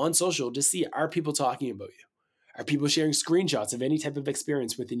now on social to see, are people talking about you? Are people sharing screenshots of any type of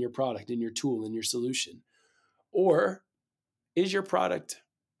experience within your product, in your tool, in your solution? Or is your product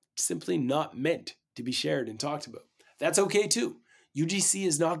simply not meant to be shared and talked about? That's okay too. UGC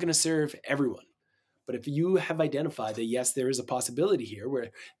is not going to serve everyone. But if you have identified that, yes, there is a possibility here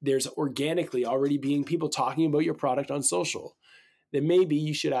where there's organically already being people talking about your product on social, then maybe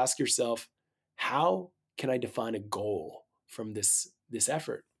you should ask yourself, how can I define a goal from this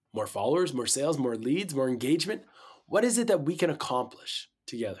effort? More followers, more sales, more leads, more engagement? What is it that we can accomplish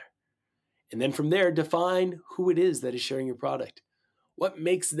together? And then from there, define who it is that is sharing your product. What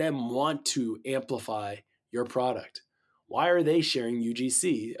makes them want to amplify your product? Why are they sharing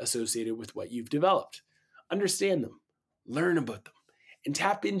UGC associated with what you've developed? Understand them, learn about them, and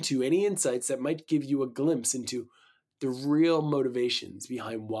tap into any insights that might give you a glimpse into the real motivations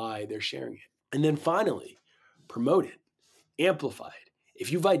behind why they're sharing it. And then finally, promote it, amplify it.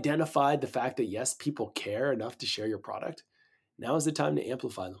 If you've identified the fact that, yes, people care enough to share your product, now is the time to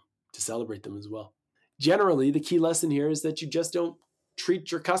amplify them, to celebrate them as well. Generally, the key lesson here is that you just don't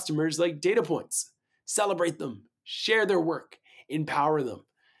treat your customers like data points. Celebrate them, share their work, empower them,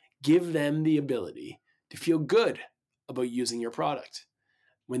 give them the ability to feel good about using your product.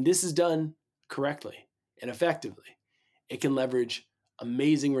 When this is done correctly and effectively, it can leverage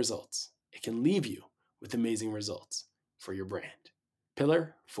amazing results. It can leave you with amazing results for your brand.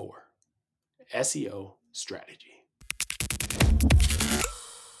 Pillar 4, SEO strategy.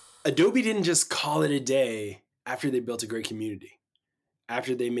 Adobe didn't just call it a day after they built a great community,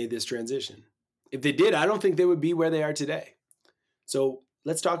 after they made this transition. If they did, I don't think they would be where they are today. So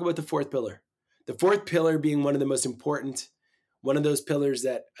let's talk about the fourth pillar. The fourth pillar being one of the most important, one of those pillars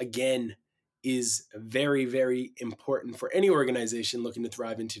that, again, is very, very important for any organization looking to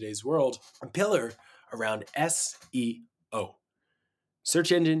thrive in today's world, a pillar around SEO,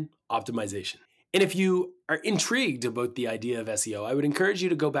 search engine optimization. And if you are intrigued about the idea of SEO, I would encourage you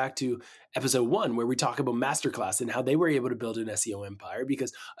to go back to episode 1, where we talk about Masterclass and how they were able to build an SEO empire,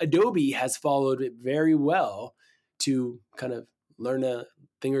 because Adobe has followed it very well to kind of learn a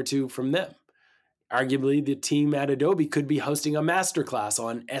thing or two from them. Arguably, the team at Adobe could be hosting a masterclass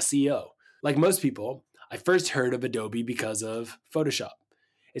on SEO. Like most people, I first heard of Adobe because of Photoshop.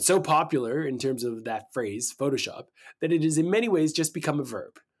 It's so popular in terms of that phrase, Photoshop, that it has in many ways just become a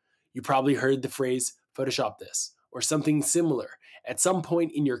verb. You probably heard the phrase Photoshop this or something similar at some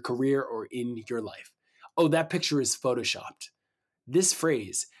point in your career or in your life. Oh, that picture is Photoshopped. This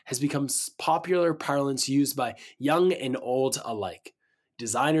phrase has become popular parlance used by young and old alike,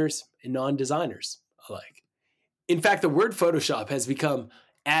 designers and non-designers alike. In fact, the word Photoshop has become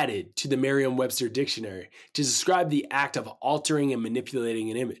added to the Merriam-Webster dictionary to describe the act of altering and manipulating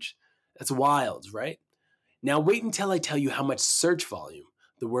an image. That's wild, right? Now wait until I tell you how much search volume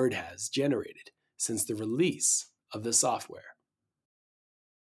the word has generated since the release of the software.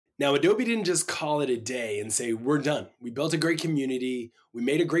 Now, Adobe didn't just call it a day and say, we're done. We built a great community. We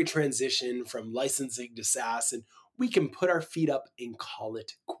made a great transition from licensing to SaaS, and we can put our feet up and call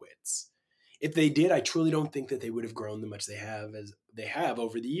it quits. If they did, I truly don't think that they would have grown the much they have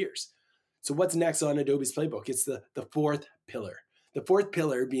over the years. So what's next on Adobe's playbook? It's the fourth pillar. The fourth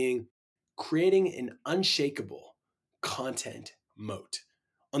pillar being creating an unshakable content moat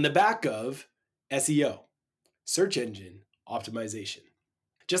on the back of SEO, search engine optimization.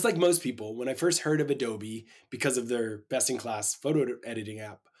 Just like most people, when I first heard of Adobe because of their best-in-class photo editing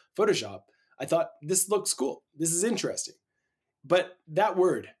app, Photoshop, I thought, this looks cool. This is interesting. But that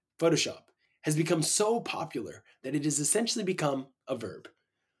word, Photoshop, has become so popular that it has essentially become a verb.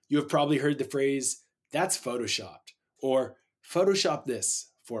 You have probably heard the phrase, that's photoshopped, or Photoshop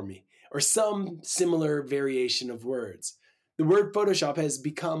this for me, or some similar variation of words. The word Photoshop has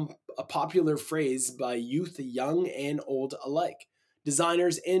become a popular phrase by youth, young and old alike,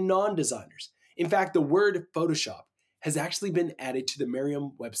 designers and non-designers. In fact, the word Photoshop has actually been added to the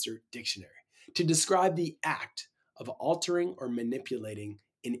Merriam-Webster dictionary to describe the act of altering or manipulating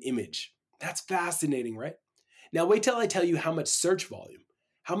an image. That's fascinating, right? Now wait till I tell you how much search volume,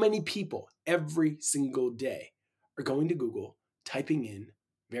 how many people every single day are going to Google, typing in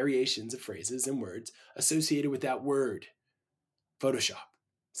variations of phrases and words associated with that word, Photoshop,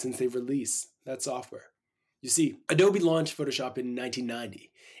 since they've released that software. You see, Adobe launched Photoshop in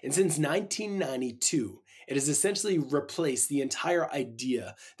 1990, and since 1992, it has essentially replaced the entire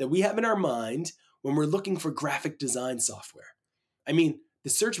idea that we have in our mind when we're looking for graphic design software. I mean, the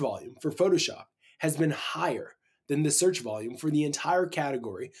search volume for Photoshop has been higher than the search volume for the entire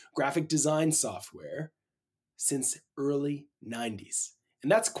category graphic design software since early 90s.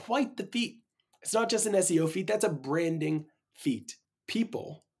 And that's quite the feat. It's not just an SEO feat, that's a branding feat.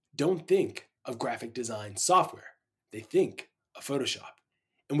 People don't think of graphic design software. They think of Photoshop.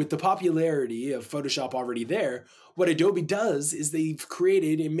 And with the popularity of Photoshop already there, what Adobe does is they've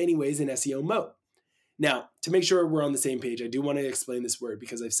created in many ways an SEO moat. Now, to make sure we're on the same page, I do want to explain this word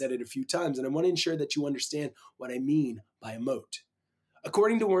because I've said it a few times, and I want to ensure that you understand what I mean by a moat.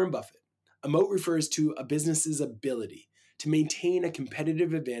 According to Warren Buffett, a moat refers to a business's ability to maintain a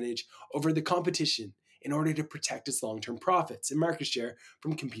competitive advantage over the competition in order to protect its long-term profits and market share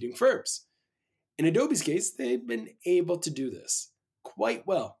from competing firms. In Adobe's case, they've been able to do this quite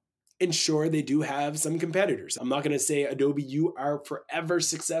well. And sure, they do have some competitors. I'm not going to say, Adobe, you are forever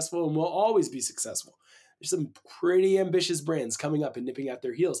successful and will always be successful. There's some pretty ambitious brands coming up and nipping at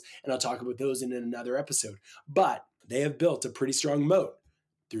their heels, and I'll talk about those in another episode. But they have built a pretty strong moat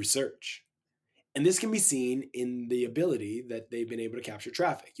through search. And this can be seen in the ability that they've been able to capture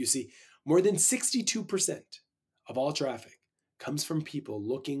traffic. You see, more than 62% of all traffic comes from people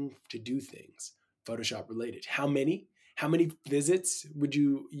looking to do things Photoshop related. How many? How many visits would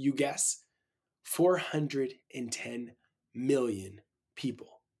you guess? 410 million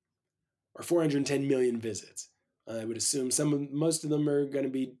people, or 410 million visits. I would assume most of them are going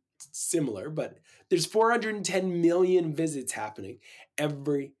to be similar, but there's 410 million visits happening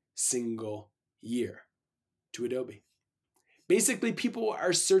every single year to Adobe. Basically, people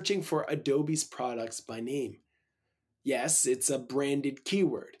are searching for Adobe's products by name. Yes, it's a branded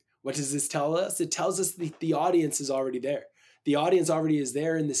keyword. What does this tell us? It tells us the audience is already there. The audience already is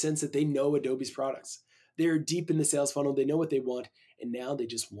there in the sense that they know Adobe's products. They're deep in the sales funnel. They know what they want, and now they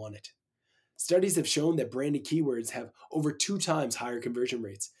just want it. Studies have shown that branded keywords have over 2 times higher conversion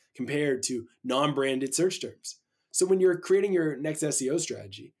rates compared to non-branded search terms. So when you're creating your next SEO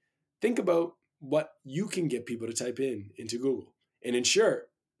strategy, think about what you can get people to type into Google and ensure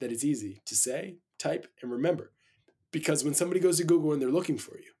that it's easy to say, type, and remember. Because when somebody goes to Google and they're looking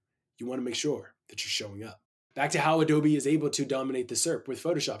for you, you want to make sure that you're showing up. Back to how Adobe is able to dominate the SERP with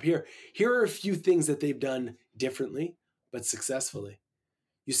Photoshop. Here are a few things that they've done differently, but successfully.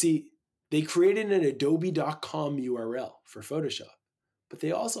 You see, they created an adobe.com URL for Photoshop, but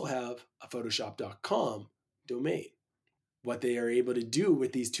they also have a photoshop.com domain. What they are able to do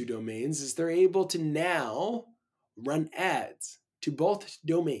with these 2 domains is they're able to now run ads to both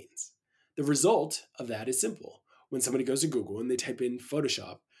domains. The result of that is simple. When somebody goes to Google and they type in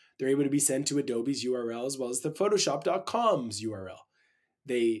Photoshop, they're able to be sent to Adobe's URL as well as the photoshop.com's URL.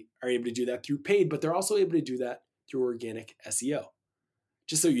 They are able to do that through paid, but they're also able to do that through organic SEO.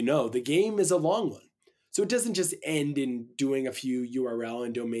 Just so you know, the game is a long one. So it doesn't just end in doing a few URL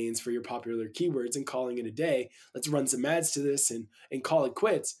and domains for your popular keywords and calling it a day. Let's run some ads to this and call it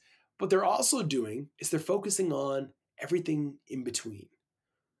quits. What they're also doing is they're focusing on everything in between.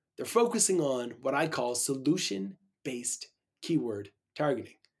 They're focusing on what I call solution-based keyword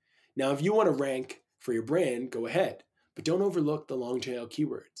targeting. Now, if you want to rank for your brand, go ahead, but don't overlook the long tail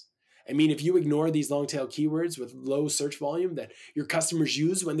keywords. I mean, if you ignore these long tail keywords with low search volume that your customers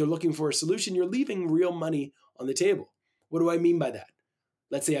use when they're looking for a solution, you're leaving real money on the table. What do I mean by that?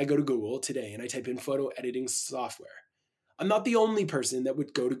 Let's say I go to Google today and I type in photo editing software. I'm not the only person that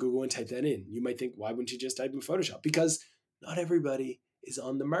would go to Google and type that in. You might think, why wouldn't you just type in Photoshop? Because not everybody is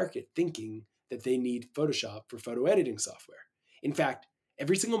on the market thinking that they need Photoshop for photo editing software. In fact,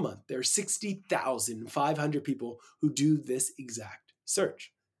 every single month, there are 60,500 people who do this exact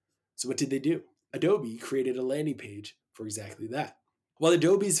search. So what did they do? Adobe created a landing page for exactly that. While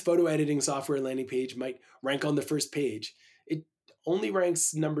Adobe's photo editing software landing page might rank on the first page, it only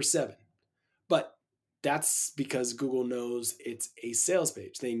ranks number 7. But that's because Google knows it's a sales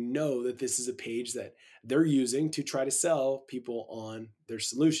page. They know that this is a page that they're using to try to sell people on their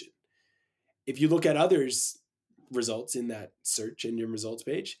solution. If you look at others' results in that search engine results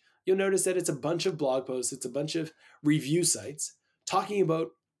page, you'll notice that it's a bunch of blog posts, it's a bunch of review sites talking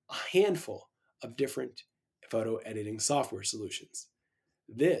about a handful of different photo editing software solutions.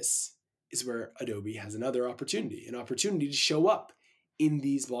 This is where Adobe has another opportunity, an opportunity to show up in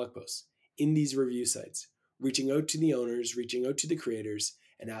these blog posts, in these review sites, reaching out to the owners, reaching out to the creators,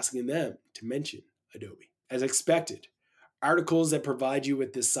 and asking them to mention Adobe. As expected, articles that provide you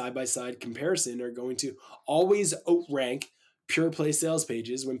with this side-by-side comparison are going to always outrank pure play sales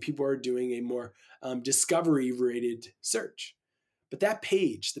pages when people are doing a more discovery-rated search. But that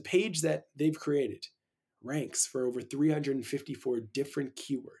page, the page that they've created, ranks for over 354 different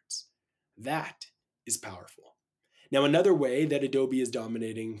keywords. That is powerful. Now, another way that Adobe is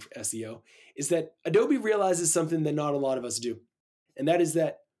dominating SEO is that Adobe realizes something that not a lot of us do, and that is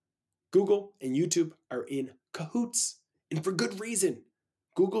that Google and YouTube are in cahoots, and for good reason.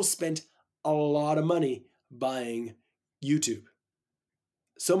 Google spent a lot of money buying YouTube.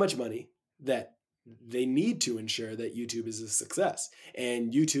 So much money that they need to ensure that YouTube is a success.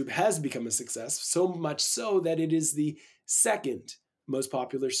 And YouTube has become a success, so much so that it is the second most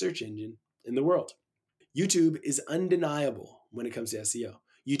popular search engine in the world. YouTube is undeniable when it comes to SEO.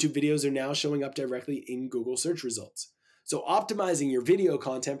 YouTube videos are now showing up directly in Google search results. So optimizing your video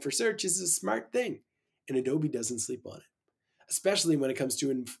content for search is a smart thing, and Adobe doesn't sleep on it, especially when it comes to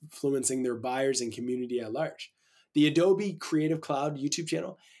influencing their buyers and community at large. The Adobe Creative Cloud YouTube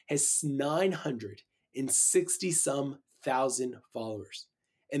channel has 960-some thousand followers,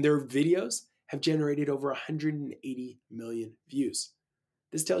 and their videos have generated over 180 million views.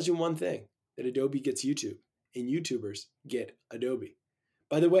 This tells you one thing, that Adobe gets YouTube, and YouTubers get Adobe.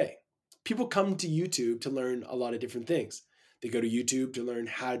 By the way, people come to YouTube to learn a lot of different things. They go to YouTube to learn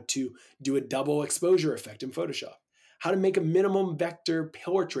how to do a double exposure effect in Photoshop, how to make a minimum vector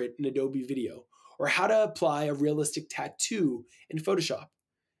portrait in Adobe Video, or how to apply a realistic tattoo in Photoshop.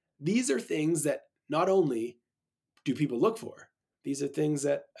 These are things that not only do people look for, these are things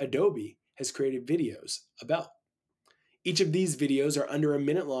that Adobe has created videos about. Each of these videos are under a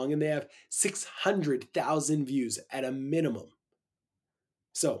minute long and they have 600,000 views at a minimum.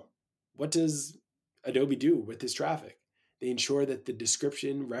 So, what does Adobe do with this traffic? They ensure that the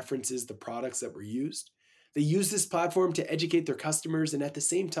description references the products that were used. They use this platform to educate their customers and at the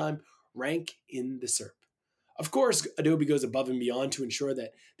same time rank in the SERP. Of course, Adobe goes above and beyond to ensure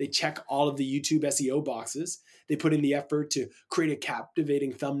that they check all of the YouTube SEO boxes. They put in the effort to create a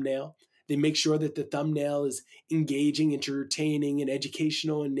captivating thumbnail. They make sure that the thumbnail is engaging, entertaining, and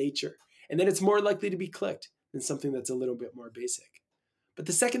educational in nature, and that it's more likely to be clicked than something that's a little bit more basic. But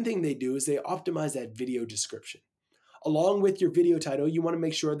the second thing they do is they optimize that video description. Along with your video title, you want to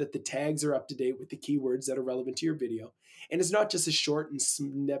make sure that the tags are up to date with the keywords that are relevant to your video. And it's not just a short and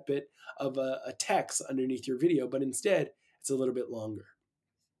snippet of a text underneath your video, but instead it's a little bit longer.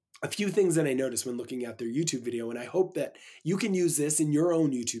 A few things that I noticed when looking at their YouTube video, and I hope that you can use this in your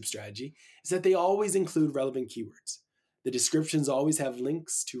own YouTube strategy, is that they always include relevant keywords. The descriptions always have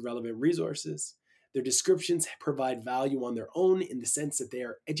links to relevant resources. Their descriptions provide value on their own in the sense that they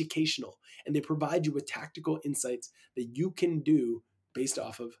are educational, and they provide you with tactical insights that you can do based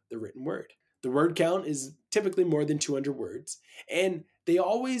off of the written word. The word count is typically more than 200 words, and they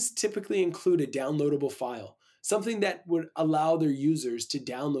always typically include a downloadable file, something that would allow their users to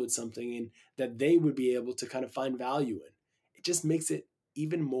download something and that they would be able to kind of find value in. It just makes it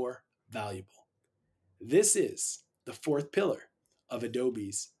even more valuable. This is the fourth pillar of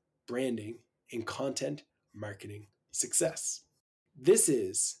Adobe's branding and content marketing success. This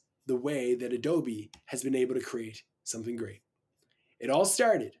is the way that Adobe has been able to create something great. It all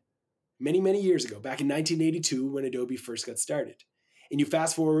started many, many years ago, back in 1982 when Adobe first got started. And you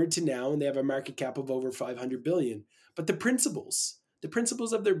fast forward to now and they have a market cap of over 500 billion. But the principles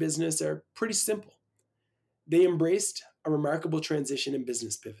of their business are pretty simple. They embraced a remarkable transition and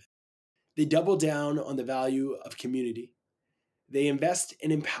business pivot. They double down on the value of community. They invest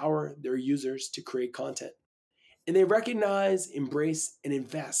and empower their users to create content. And they recognize, embrace, and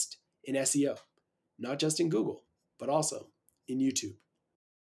invest in SEO, not just in Google, but also in YouTube.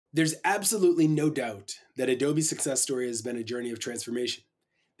 There's absolutely no doubt that Adobe's success story has been a journey of transformation.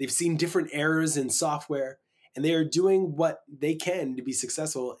 They've seen different eras in software, and they are doing what they can to be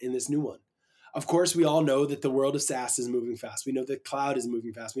successful in this new one. Of course, we all know that the world of SaaS is moving fast. We know that cloud is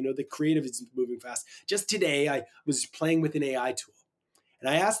moving fast. We know that creative is moving fast. Just today, I was playing with an AI tool, and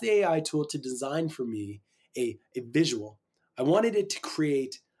I asked the AI tool to design for me a visual. I wanted it to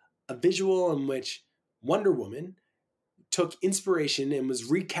create a visual in which Wonder Woman took inspiration and was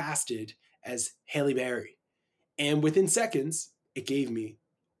recasted as Halle Berry. And within seconds, it gave me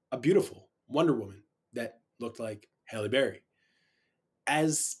a beautiful Wonder Woman that looked like Halle Berry.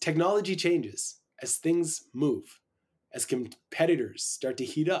 As technology changes, as things move, as competitors start to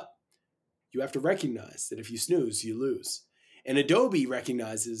heat up, you have to recognize that if you snooze, you lose. And Adobe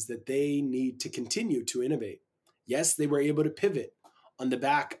recognizes that they need to continue to innovate. Yes, they were able to pivot on the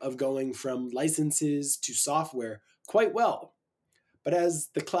back of going from licenses to software quite well. But as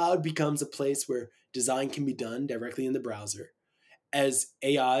the cloud becomes a place where design can be done directly in the browser, as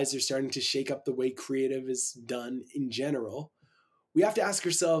AIs are starting to shake up the way creative is done in general, we have to ask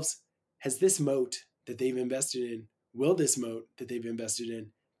ourselves, has this moat that they've invested in, will this moat that they've invested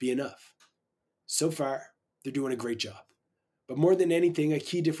in be enough? So far, they're doing a great job. But more than anything, a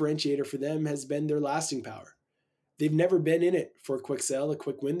key differentiator for them has been their lasting power. They've never been in it for a quick sale, a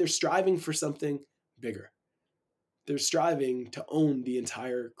quick win. They're striving for something bigger. They're striving to own the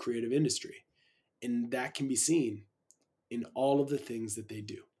entire creative industry. And that can be seen in all of the things that they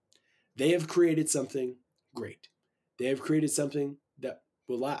do. They have created something great. They have created something that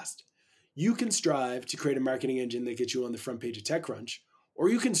will last. You can strive to create a marketing engine that gets you on the front page of TechCrunch, or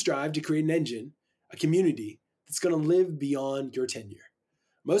you can strive to create an engine, a community that's going to live beyond your tenure.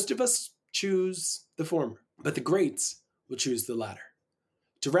 Most of us choose the former, but the greats will choose the latter.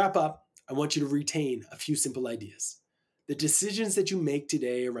 To wrap up, I want you to retain a few simple ideas. The decisions that you make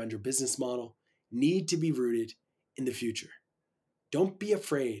today around your business model need to be rooted in the future. Don't be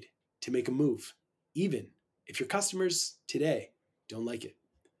afraid to make a move, even if your customers today don't like it.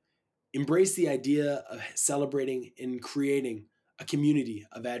 Embrace the idea of celebrating and creating a community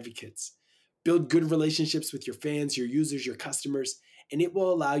of advocates. Build good relationships with your fans, your users, your customers, and it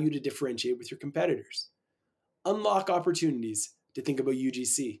will allow you to differentiate with your competitors. Unlock opportunities to think about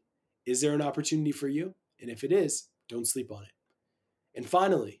UGC. Is there an opportunity for you? And if it is, don't sleep on it. And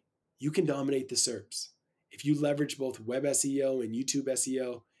finally, you can dominate the SERPs. If you leverage both web SEO and YouTube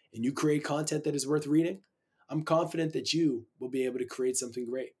SEO, and you create content that is worth reading, I'm confident that you will be able to create something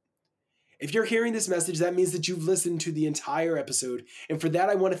great. If you're hearing this message, that means that you've listened to the entire episode. And for that,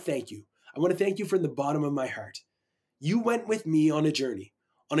 I want to thank you. I want to thank you from the bottom of my heart. You went with me on a journey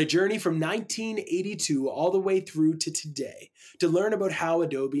from 1982 all the way through to today to learn about how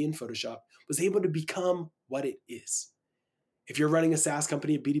Adobe and Photoshop was able to become what it is. If you're running a SaaS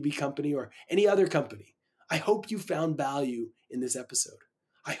company, a B2B company, or any other company, I hope you found value in this episode.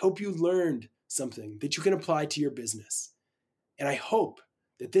 I hope you learned something that you can apply to your business. And I hope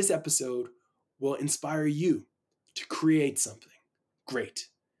that this episode will inspire you to create something great.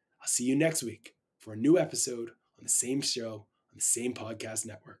 I'll see you next week for a new episode on the same show, on the same podcast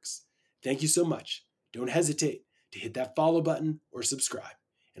networks. Thank you so much. Don't hesitate to hit that follow button or subscribe.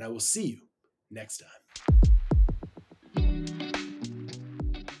 And I will see you next time.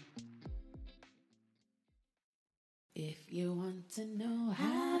 If you want to know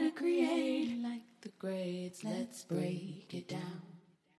how to create like the greats, let's break